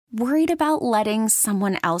Worried about letting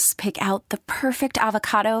someone else pick out the perfect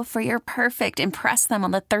avocado for your perfect impress them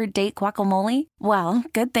on the third date guacamole? Well,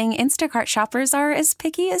 good thing Instacart shoppers are as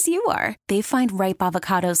picky as you are. They find ripe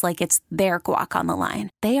avocados like it's their guac on the line.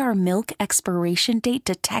 They are milk expiration date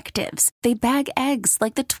detectives. They bag eggs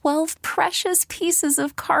like the 12 precious pieces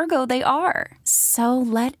of cargo they are. So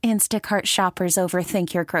let Instacart shoppers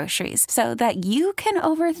overthink your groceries so that you can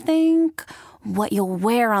overthink what you'll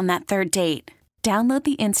wear on that third date. Download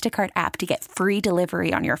the Instacart app to get free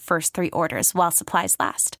delivery on your first 3 orders while supplies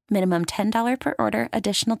last. Minimum $10 per order.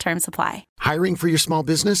 Additional terms apply. Hiring for your small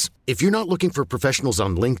business? If you're not looking for professionals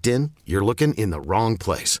on LinkedIn, you're looking in the wrong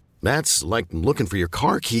place. That's like looking for your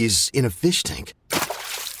car keys in a fish tank.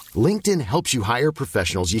 LinkedIn helps you hire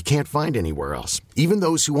professionals you can't find anywhere else, even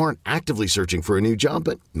those who aren't actively searching for a new job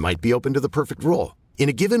but might be open to the perfect role. In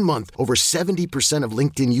a given month, over 70% of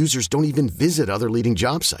LinkedIn users don't even visit other leading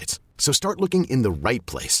job sites. So start looking in the right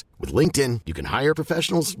place. With LinkedIn, you can hire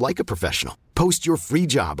professionals like a professional. Post your free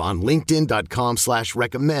job on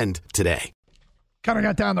linkedin.com/recommend today. Kind of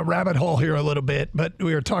got down the rabbit hole here a little bit, but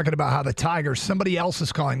we were talking about how the Tigers, somebody else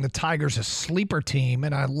is calling the Tigers a sleeper team,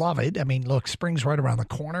 and I love it. I mean, look, spring's right around the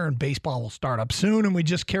corner, and baseball will start up soon, and we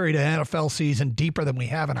just carried an NFL season deeper than we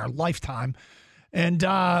have in our lifetime. And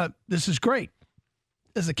this is great.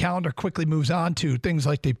 As the calendar quickly moves on to things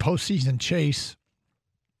like the postseason chase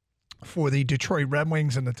for the Detroit Red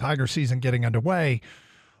Wings and the Tiger season getting underway,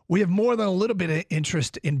 we have more than a little bit of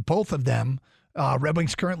interest in both of them. Red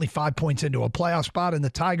Wings currently 5 points into a playoff spot, and the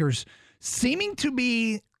Tigers seeming to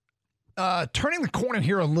be turning the corner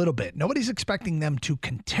here a little bit. Nobody's expecting them to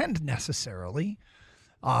contend necessarily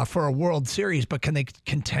for a World Series, but can they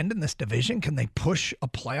contend in this division? Can they push a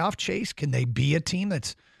playoff chase? Can they be a team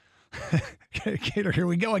that's Gator, here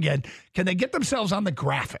we go again. Can they get themselves on the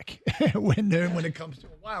graphic when it comes to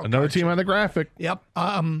a wild Another card team on the graphic. Yep.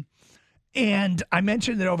 And I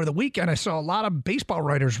mentioned that over the weekend, I saw a lot of baseball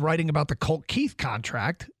writers writing about the Colt Keith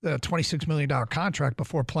contract, the $26 million contract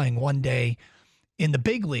before playing one day in the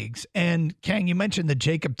big leagues. And Kang, you mentioned the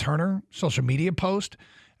Jacob Turner social media post.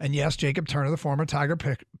 And yes, Jacob Turner, the former Tiger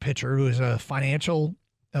pitcher, who is a financial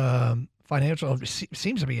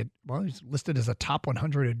seems to be he's listed as a top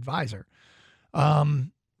 100 advisor.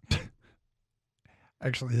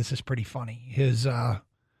 Actually, this is pretty funny. His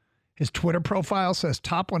Twitter profile says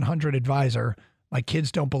top 100 advisor. My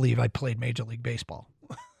kids don't believe I played Major League Baseball.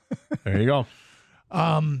 There you go.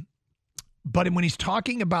 But when he's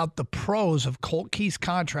talking about the pros of Colt Keith's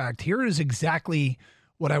contract, here is exactly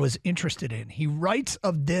what I was interested in. He writes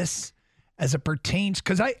of this as it pertains,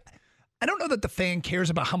 because I don't know that the fan cares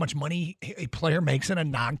about how much money a player makes in a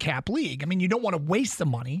non-cap league. I mean, you don't want to waste the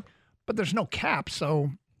money, but there's no cap,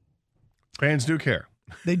 so fans do care.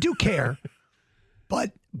 They do care,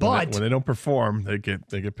 but when they don't perform, they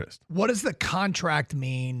get pissed. What does the contract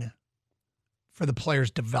mean for the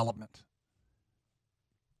player's development?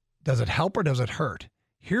 Does it help or does it hurt?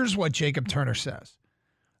 Here's what Jacob Turner says: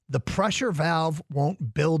 the pressure valve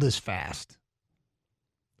won't build as fast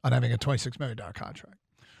on having a $26 million contract.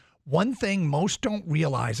 One thing most don't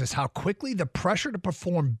realize is how quickly the pressure to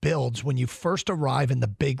perform builds when you first arrive in the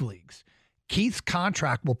big leagues. Keith's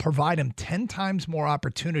contract will provide him 10 times more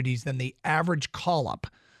opportunities than the average call-up,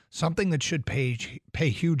 something that should pay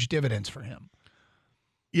huge dividends for him.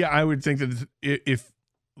 Yeah, I would think that if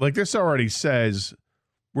like this already says,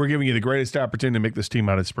 we're giving you the greatest opportunity to make this team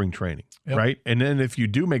out of spring training, right? And then if you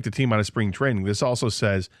do make the team out of spring training, this also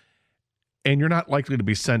says, and you're not likely to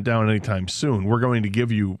be sent down anytime soon, we're going to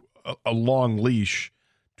give you a long leash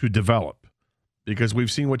to develop, because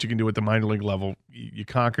we've seen what you can do at the minor league level. You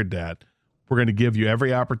conquered that. We're going to give you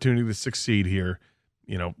every opportunity to succeed here.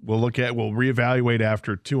 You know, we'll reevaluate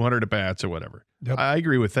after 200 at-bats or whatever. Yep. I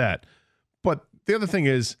agree with that. But the other thing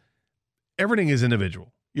is, everything is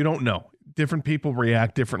individual. You don't know. Different people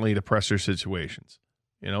react differently to pressure situations.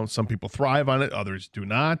 You know, some people thrive on it, others do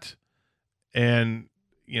not. And,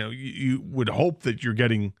 you know, you would hope that you're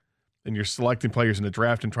getting and you're selecting players in the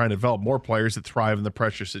draft and trying to develop more players that thrive in the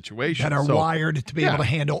pressure situation. That are wired to be able to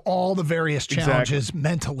handle all the various challenges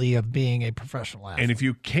mentally of being a professional athlete. And if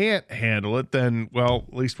you can't handle it, then, well,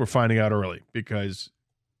 at least we're finding out early, because,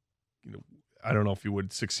 you know, I don't know if you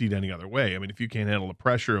would succeed any other way. I mean, if you can't handle the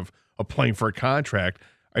pressure of playing for a contract,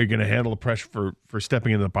 are you going to handle the pressure for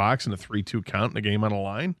stepping into the box in a 3-2 count in a game on a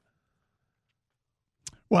line?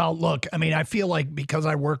 Well, look, I mean, I feel like because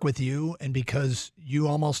I work with you and because you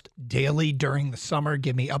almost daily during the summer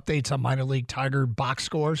give me updates on minor league Tiger box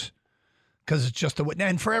scores, because it's just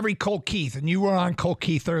and for every Colt Keith, and you were on Colt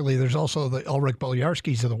Keith early, there's also the Ulrich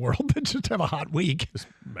Bolyarskis of the world that just have a hot week. Just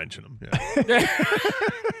mention them.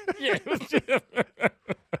 Yeah.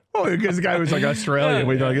 because the guy was like Australian.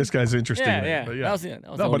 We thought this guy's interesting. Yeah. But That was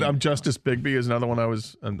no, but Justice Bigby is another one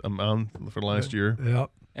I'm on for the last year. Yeah.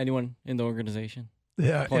 Anyone in the organization?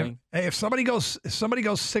 Yeah. Playing? If somebody goes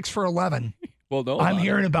 6 for 11, Well, no, I'm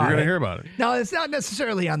hearing about it. You're going to hear about it. Now, it's not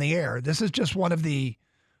necessarily on the air. This is just one of the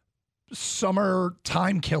summer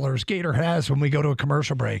time killers Gator has when we go to a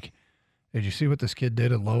commercial break. Did you see what this kid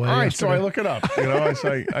did at Low A? All right, yesterday? so I look it up. It's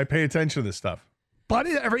like I pay attention to this stuff. But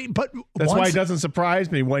That's why it doesn't surprise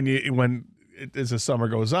me as the summer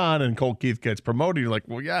goes on and Colt Keith gets promoted. You're like,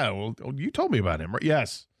 you told me about him, right?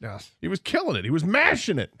 Yes. He was killing it. He was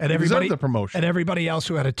mashing it. And he everybody deserved the promotion. And everybody else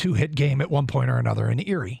who had a 2-hit game at one point or another in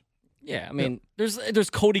Erie. Yeah, I mean, there's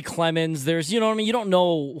Cody Clemens. There's, you know what I mean? You don't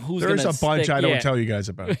know who's going to There's a bunch I don't tell you guys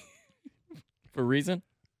about. For a reason?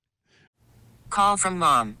 Call from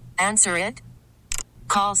mom. Answer it.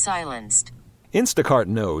 Call silenced. Instacart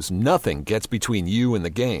knows nothing gets between you and the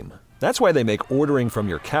game. That's why they make ordering from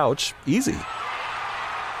your couch easy.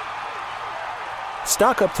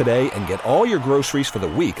 Stock up today and get all your groceries for the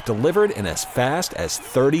week delivered in as fast as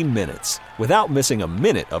 30 minutes without missing a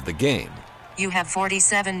minute of the game. You have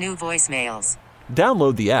 47 new voicemails.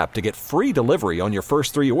 Download the app to get free delivery on your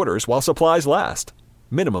first 3 orders while supplies last.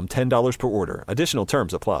 Minimum $10 per order. Additional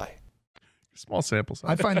terms apply. Small sample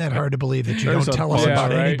size. I find that hard to believe that you don't tell us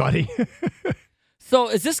about anybody. So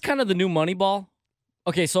is this kind of the new Moneyball?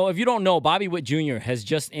 Okay, so if you don't know, Bobby Witt Jr. has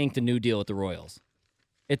just inked a new deal with the Royals.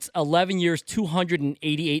 It's 11 years,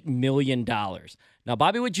 $288 million. Now,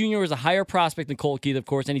 Bobby Witt Jr. is a higher prospect than Colt Keith, of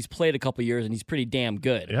course, and he's played a couple years, and he's pretty damn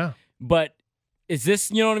good. Yeah. But is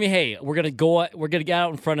this, you know what I mean? Hey, we're gonna get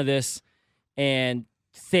out in front of this and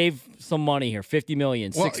save some money here. 50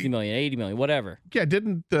 million, 60 million, 80 million, whatever. Yeah,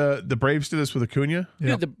 didn't the Braves do this with Acuna?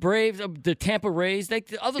 Yeah, the Braves, the Tampa Rays,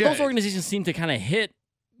 those organizations seem to kind of hit.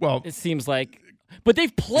 Well, it seems like, but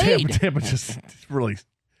they've played. Tampa just really.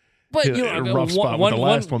 But you know, a rough spot with the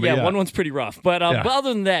last one. One one's pretty rough. But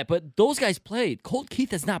other than that, those guys played. Colt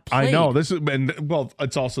Keith has not played. I know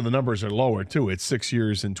it's also the numbers are lower too. It's 6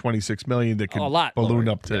 years and $26 million that could balloon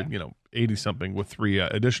up to 80 something with 3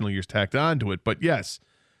 additional years tacked onto it. But yes,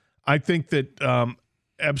 I think that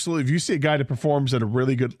absolutely. If you see a guy that performs at a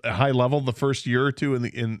really good high level the first year or two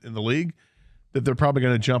in the league, that they're probably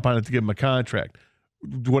going to jump on it to give him a contract.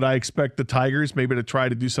 Would I expect the Tigers maybe to try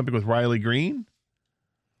to do something with Riley Green?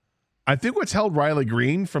 I think what's held Riley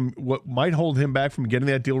Green from what might hold him back from getting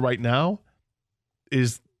that deal right now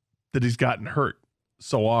is that he's gotten hurt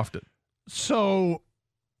so often. So,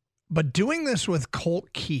 but doing this with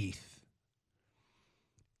Colt Keith,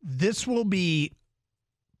 this will be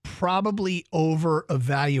probably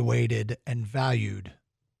over-evaluated and valued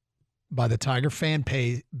by the Tiger fan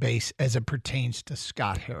base as it pertains to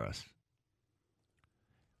Scott Harris.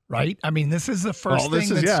 Right? I mean, this is the first thing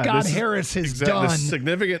that Scott Harris has done. A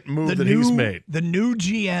significant move that he's made. The new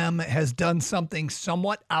GM has done something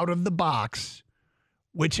somewhat out of the box,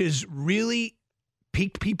 which has really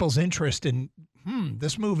piqued people's interest in,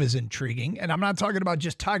 this move is intriguing. And I'm not talking about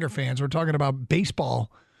just Tiger fans. We're talking about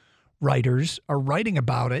baseball writers are writing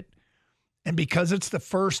about it. And because it's the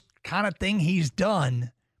first kind of thing he's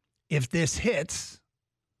done, if this hits,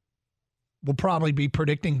 we'll probably be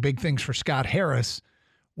predicting big things for Scott Harris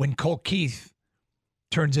when Colt Keith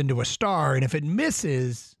turns into a star. And if it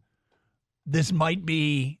misses, this might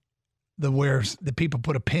be where the people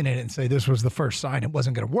put a pin in it and say this was the first sign it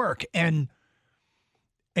wasn't going to work. And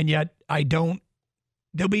yet there'll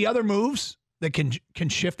be other moves that can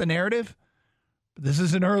shift the narrative. But this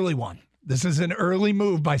is an early one. This is an early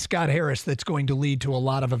move by Scott Harris that's going to lead to a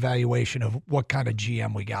lot of evaluation of what kind of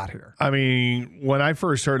GM we got here. I mean, when I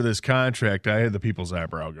first heard of this contract, I had the people's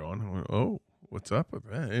eyebrow going, I went, oh, what's up with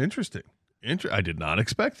that? Interesting. I did not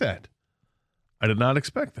expect that.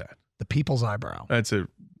 The people's eyebrow. That's a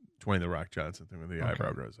Dwayne The Rock Johnson thing when the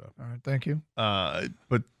eyebrow grows up. All right, thank you.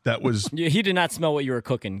 But that was... He did not smell what you were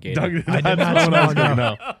cooking, Gator. I did not smell it.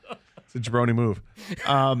 No. It's a jabroni move.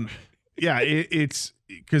 It's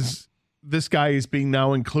because this guy is being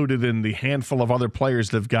now included in the handful of other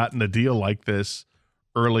players that have gotten a deal like this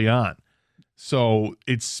early on. So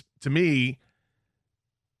it's, to me,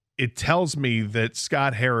 it tells me that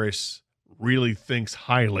Scott Harris really thinks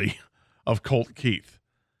highly of Colt Keith.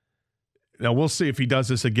 Now, we'll see if he does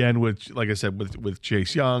this again with, like I said, with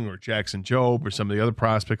Chase Young or Jackson Jobe or some of the other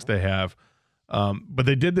prospects they have. But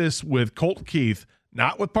they did this with Colt Keith,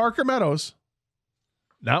 not with Parker Meadows,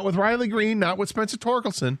 not with Riley Green, not with Spencer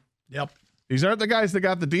Torkelson. Yep. These aren't the guys that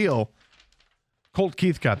got the deal. Colt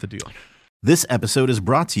Keith got the deal. This episode is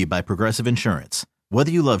brought to you by Progressive Insurance.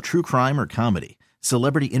 Whether you love true crime or comedy,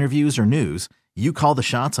 celebrity interviews or news, you call the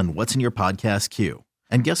shots on what's in your podcast queue.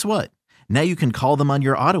 And guess what? Now you can call them on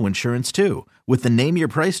your auto insurance too with the Name Your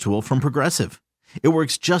Price tool from Progressive. It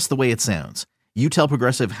works just the way it sounds. You tell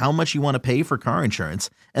Progressive how much you want to pay for car insurance,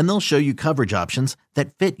 and they'll show you coverage options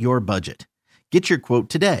that fit your budget. Get your quote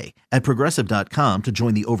today at Progressive.com to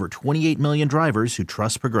join the over 28 million drivers who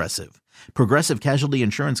trust Progressive. Progressive Casualty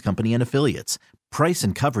Insurance Company and Affiliates. Price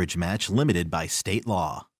and coverage match limited by state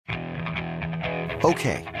law.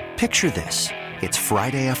 Okay, picture this. It's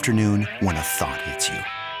Friday afternoon when a thought hits you.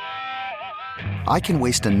 I can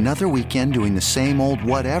waste another weekend doing the same old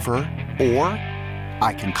whatever, or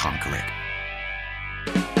I can conquer it.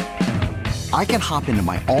 I can hop into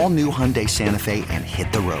my all-new Hyundai Santa Fe and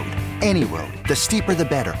hit the road. Any road. The steeper, the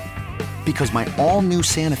better. Because my all-new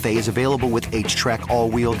Santa Fe is available with H-Track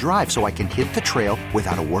all-wheel drive, so I can hit the trail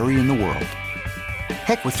without a worry in the world.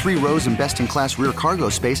 Heck, with 3 rows and best-in-class rear cargo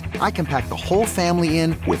space, I can pack the whole family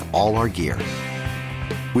in with all our gear.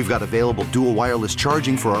 We've got available dual wireless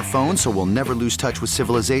charging for our phones, so we'll never lose touch with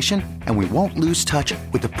civilization, and we won't lose touch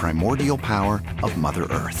with the primordial power of Mother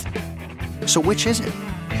Earth. So which is it?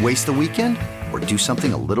 Waste the weekend or do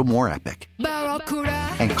something a little more epic?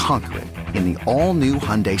 And conquer it in the all-new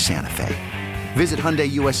Hyundai Santa Fe. Visit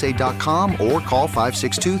HyundaiUSA.com or call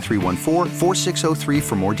 562-314-4603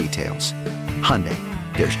 for more details. Hyundai,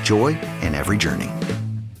 there's joy in every journey.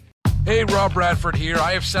 Hey, Rob Bradford here.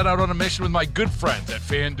 I have set out on a mission with my good friends at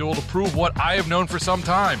FanDuel to prove what I have known for some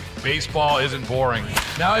time. Baseball isn't boring.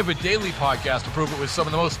 Now I have a daily podcast to prove it with some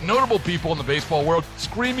of the most notable people in the baseball world,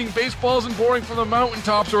 screaming baseball isn't boring from the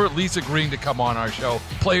mountaintops, or at least agreeing to come on our show.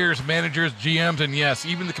 Players, managers, GMs, and yes,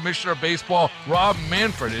 even the commissioner of baseball, Rob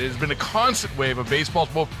Manfred. It has been a constant wave of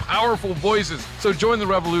baseball's most powerful voices. So join the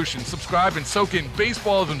revolution. Subscribe and soak in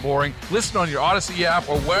Baseball Isn't Boring. Listen on your Odyssey app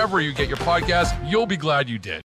or wherever you get your podcasts. You'll be glad you did.